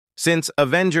Since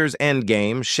Avengers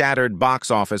Endgame shattered box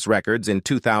office records in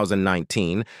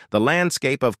 2019, the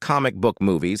landscape of comic book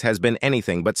movies has been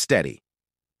anything but steady.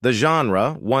 The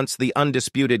genre, once the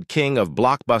undisputed king of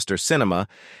blockbuster cinema,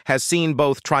 has seen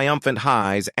both triumphant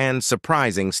highs and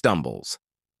surprising stumbles.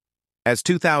 As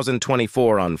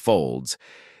 2024 unfolds,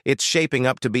 it's shaping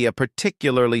up to be a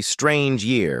particularly strange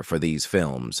year for these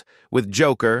films, with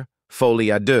Joker,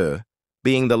 Folie deux,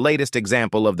 being the latest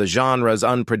example of the genre's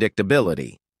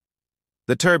unpredictability.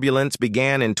 The turbulence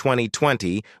began in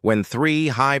 2020 when three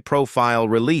high-profile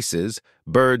releases,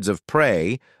 Birds of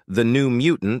Prey, The New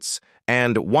Mutants,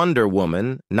 and Wonder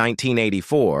Woman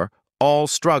 1984, all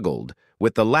struggled,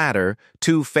 with the latter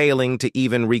two failing to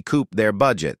even recoup their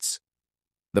budgets.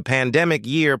 The pandemic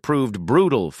year proved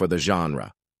brutal for the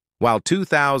genre. While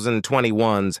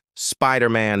 2021's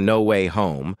Spider-Man No Way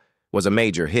Home was a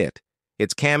major hit,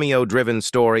 its cameo-driven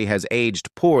story has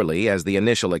aged poorly as the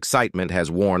initial excitement has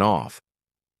worn off.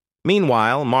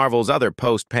 Meanwhile, Marvel's other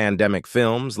post-pandemic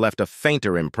films left a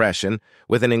fainter impression,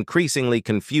 with an increasingly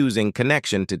confusing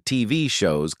connection to TV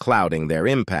shows clouding their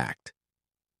impact.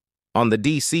 On the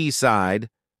DC side,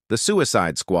 The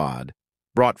Suicide Squad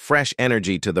brought fresh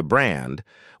energy to the brand,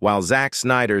 while Zack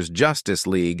Snyder's Justice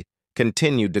League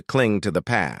continued to cling to the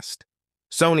past.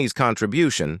 Sony's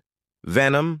contribution,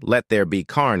 Venom: Let There Be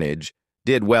Carnage,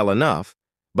 did well enough,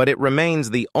 but it remains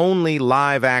the only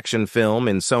live-action film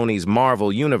in Sony's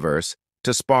Marvel universe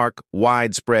to spark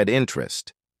widespread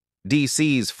interest.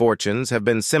 DC's fortunes have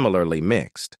been similarly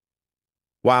mixed.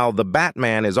 While The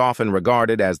Batman is often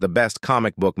regarded as the best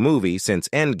comic book movie since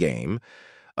Endgame,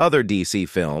 other DC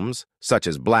films, such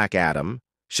as Black Adam,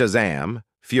 Shazam,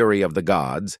 Fury of the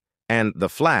Gods, and The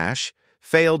Flash,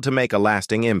 failed to make a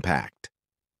lasting impact.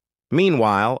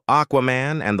 Meanwhile,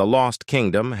 Aquaman and the Lost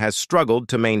Kingdom has struggled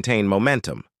to maintain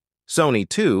momentum. Sony,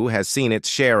 too, has seen its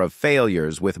share of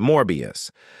failures with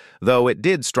Morbius, though it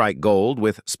did strike gold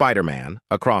with Spider-Man: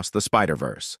 Across the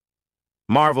Spider-Verse.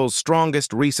 Marvel's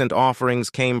strongest recent offerings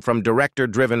came from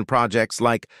director-driven projects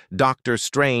like Doctor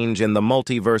Strange in the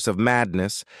Multiverse of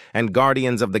Madness and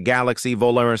Guardians of the Galaxy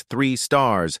Vol. 3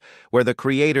 Stars, where the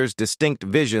creator's distinct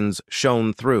visions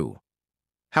shone through.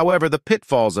 However, the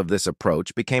pitfalls of this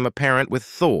approach became apparent with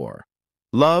Thor: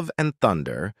 Love and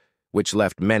Thunder, which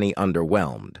left many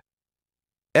underwhelmed.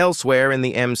 Elsewhere in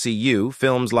the MCU,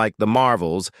 films like The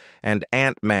Marvels and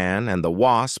Ant-Man and the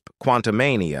Wasp: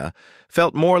 Quantumania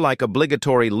felt more like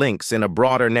obligatory links in a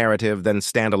broader narrative than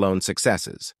standalone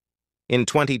successes. In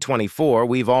 2024,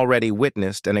 we've already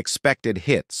witnessed an expected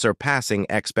hit surpassing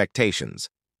expectations: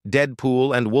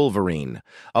 Deadpool and Wolverine,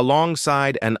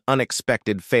 alongside an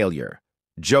unexpected failure: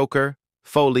 Joker,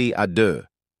 Folie deux.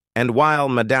 And while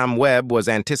Madame Web was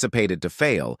anticipated to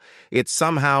fail, it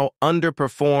somehow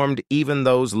underperformed even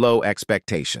those low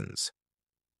expectations.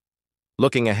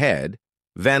 Looking ahead,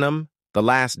 Venom, The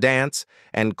Last Dance,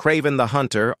 and Kraven the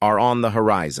Hunter are on the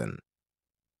horizon.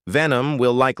 Venom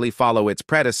will likely follow its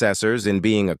predecessors in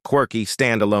being a quirky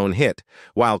standalone hit,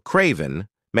 while Kraven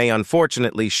may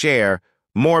unfortunately share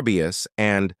Morbius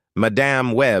and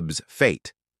Madame Web's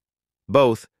fate.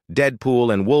 Both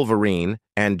Deadpool and Wolverine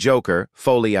and Joker,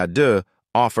 Folie deux,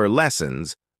 offer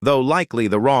lessons, though likely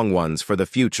the wrong ones for the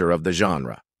future of the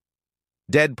genre.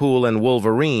 Deadpool and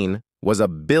Wolverine was a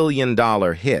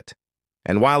billion-dollar hit,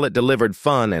 and while it delivered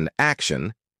fun and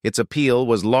action, its appeal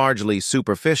was largely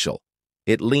superficial.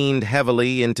 It leaned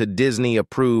heavily into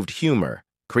Disney-approved humor,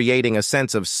 creating a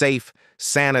sense of safe,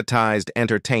 sanitized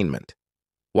entertainment.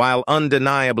 While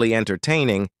undeniably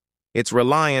entertaining, its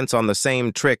reliance on the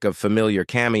same trick of familiar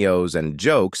cameos and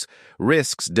jokes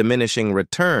risks diminishing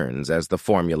returns as the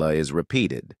formula is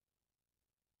repeated.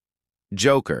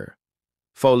 Joker,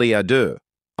 Folie deux,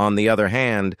 on the other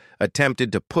hand,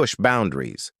 attempted to push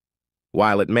boundaries.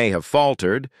 While it may have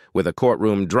faltered, with a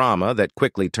courtroom drama that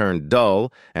quickly turned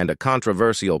dull and a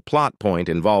controversial plot point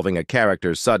involving a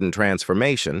character's sudden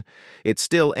transformation, it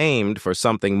still aimed for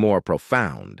something more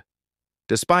profound.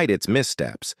 Despite its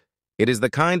missteps, it is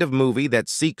the kind of movie that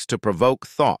seeks to provoke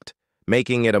thought,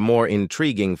 making it a more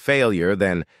intriguing failure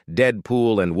than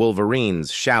Deadpool and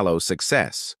Wolverine's shallow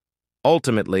success.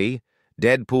 Ultimately,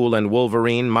 Deadpool and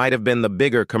Wolverine might have been the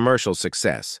bigger commercial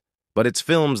success, but it's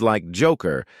films like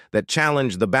Joker that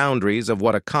challenge the boundaries of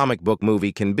what a comic book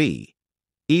movie can be.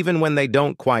 Even when they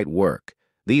don't quite work,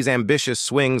 these ambitious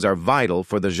swings are vital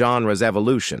for the genre's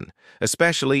evolution,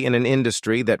 especially in an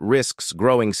industry that risks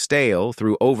growing stale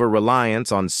through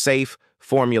over-reliance on safe,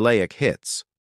 formulaic hits.